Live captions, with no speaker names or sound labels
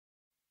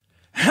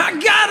I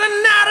got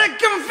another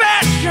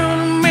confession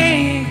to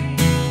make.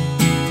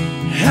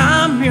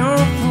 I'm your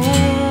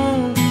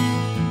fool.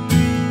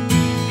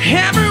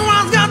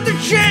 Everyone's got the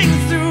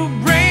chains to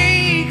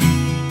break,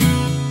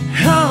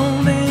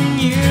 holding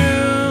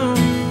you.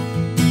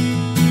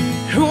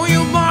 Who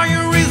you boy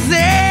you resist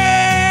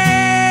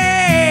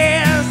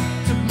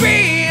to be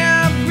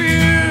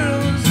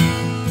abused.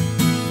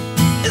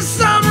 It's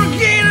summer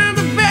getting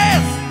the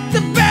best,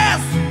 the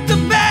best, the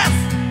best,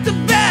 the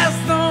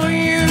best on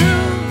you.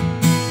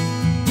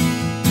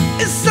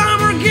 It's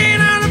summer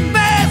getting the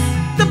best,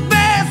 the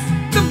best,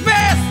 the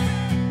best,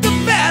 the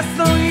best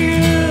on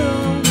you.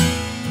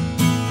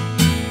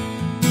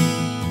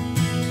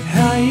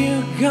 How you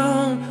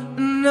gonna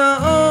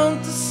know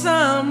the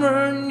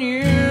summer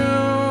new?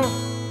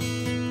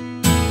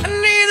 I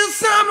need a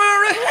summer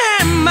to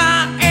hand my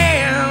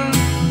hand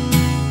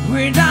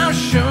without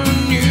your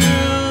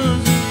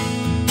news.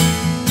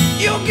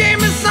 You gave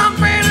me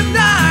something to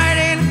die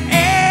in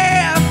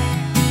air,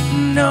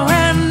 no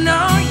and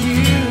no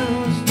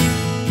use.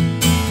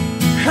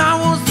 I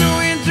was too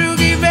into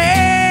give in,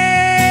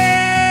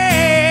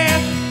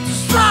 too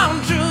strong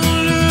to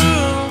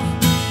lose.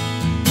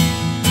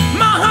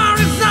 My heart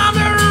is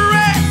under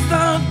arrest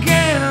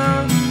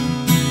again,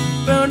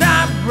 but I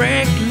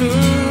break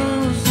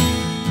loose.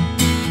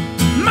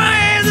 My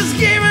head is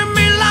giving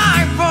me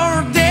life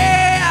or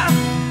death,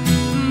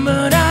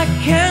 but I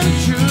can't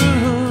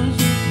choose.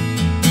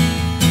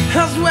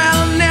 As well,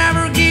 I'll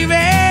never give in.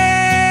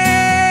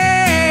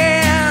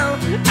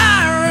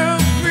 I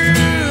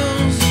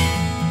refuse.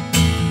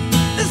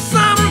 The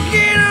summer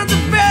getting the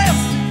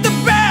best, the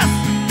best,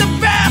 the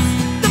best,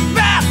 the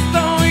best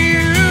on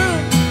you.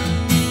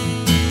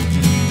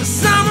 The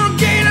summer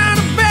getting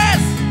the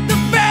best, the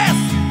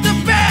best, the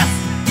best,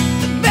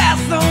 the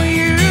best on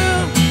you.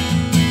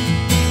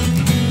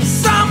 The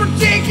summer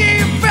taking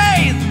your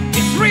faith,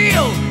 it's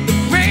real. The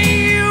pain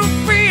you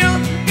feel,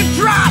 you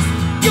trust,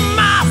 you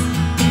must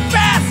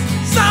confess.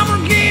 Summer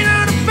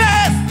getting the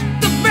best,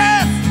 the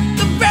best,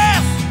 the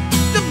best,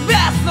 the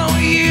best on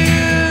you.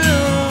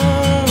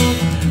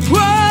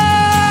 Whoa.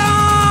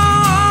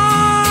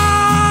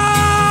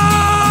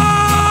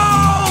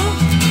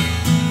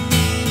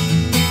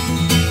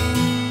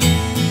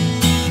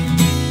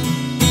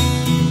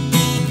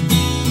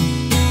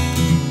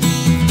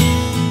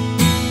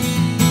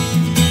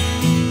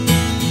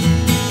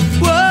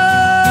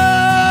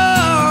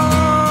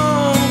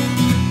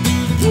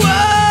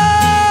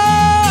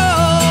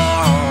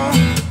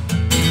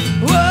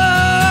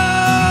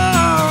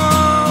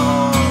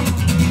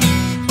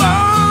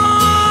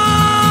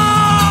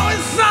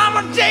 It's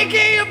summer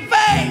taking your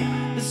faith,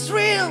 it's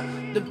real.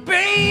 The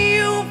pain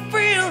you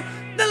feel,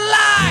 the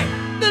light,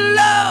 the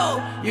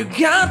low. You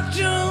got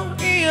to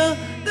heal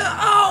the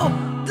old,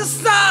 the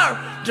star,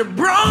 the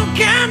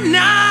broken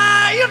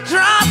eye. You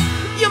trust,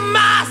 you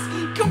must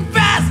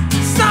confess.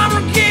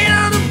 Summer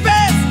getting the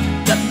best,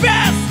 the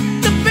best,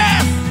 the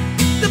best,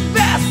 the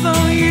best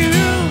on you.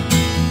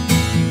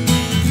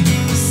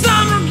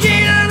 Summer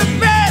getting the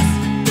best,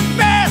 the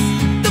best,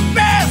 the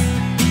best,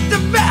 the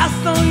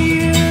best on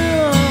you.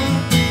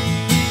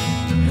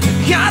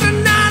 Got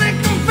another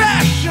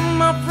confession,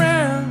 my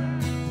friend.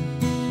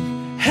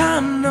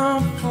 I'm no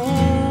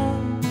fool.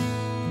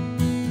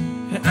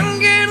 I'm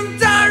getting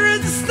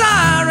tired of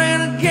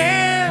starting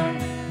again.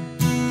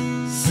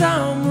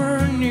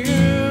 Summer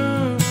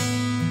new.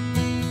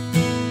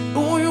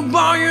 Oh, you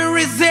boy, you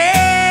resist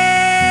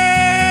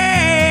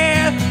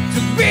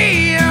to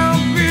be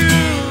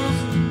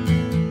abused.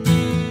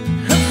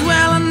 As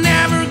well, I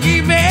never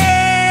give in.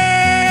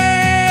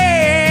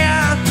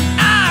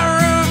 I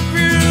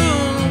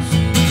refuse.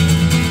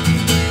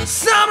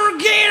 Summer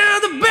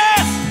getting the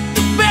best,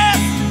 the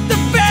best, the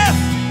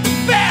best, the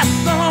best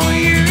on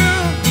you.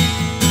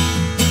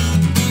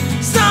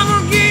 Summer